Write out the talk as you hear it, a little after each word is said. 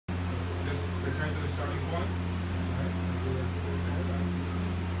return to the starting point. Right?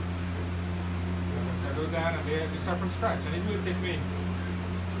 Once I go down, and there I just start from scratch, and it really takes me.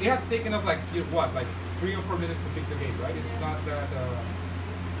 It has taken us like what, like 3 or 4 minutes to fix the gate, right? It's not that.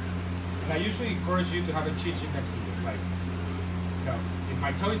 And I usually encourage you to have a cheat sheet next to you, like, you know, if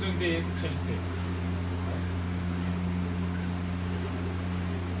my toe is doing this, change this. Right?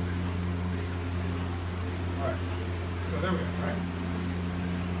 All right. So there we go, right?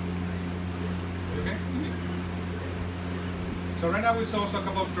 Okay. So right now we saw a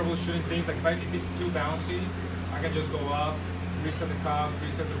couple of troubleshooting things. Like if it's too bouncy, I can just go up, reset the cuff,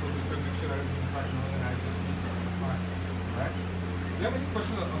 reset the foot, make sure that everything's fucking on, and I just restart. That's fine. All right. Do you have any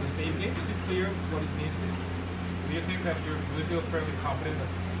questions on the save gate? Is it clear what it means? Do you think that do you feel fairly confident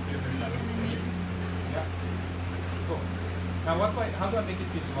that you're safe? Yeah. Cool. Now, how do I make it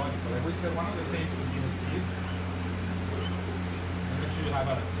physiological? Like we said, one of the things would be the speed. And make sure you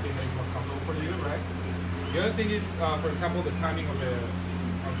have a speed that is more comfortable for you, right? The other thing is, for example, the timing of the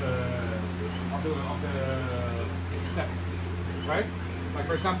step, right? Like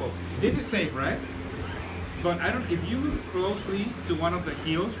for example, this is safe, right? But if you look closely to one of the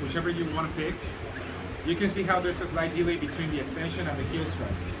heels, whichever you want to pick, you can see how there's a slight delay between the extension and the heel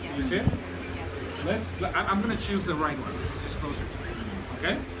strike. Yeah. You see it? Yeah. I'm going to choose the right one. This is just closer to me.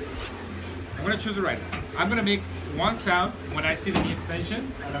 Okay? I'm going to choose the right one. I'm going to make one sound when I see the knee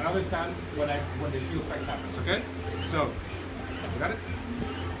extension and another sound when the heel strike happens. Okay? So, you got it?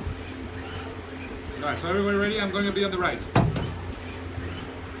 All right. So everybody ready? I'm going to be on the right.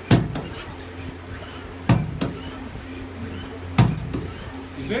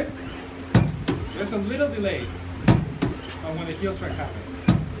 You see it? There's a little delay on when the heel strike happens.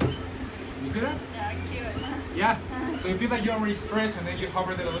 You see that? Yeah, I can feel it. Yeah. So you feel like you already stretch and then you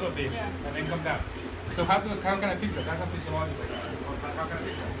hovered it a little bit, and then come down. So how can I fix that? That's a physiological. How can I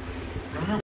fix that?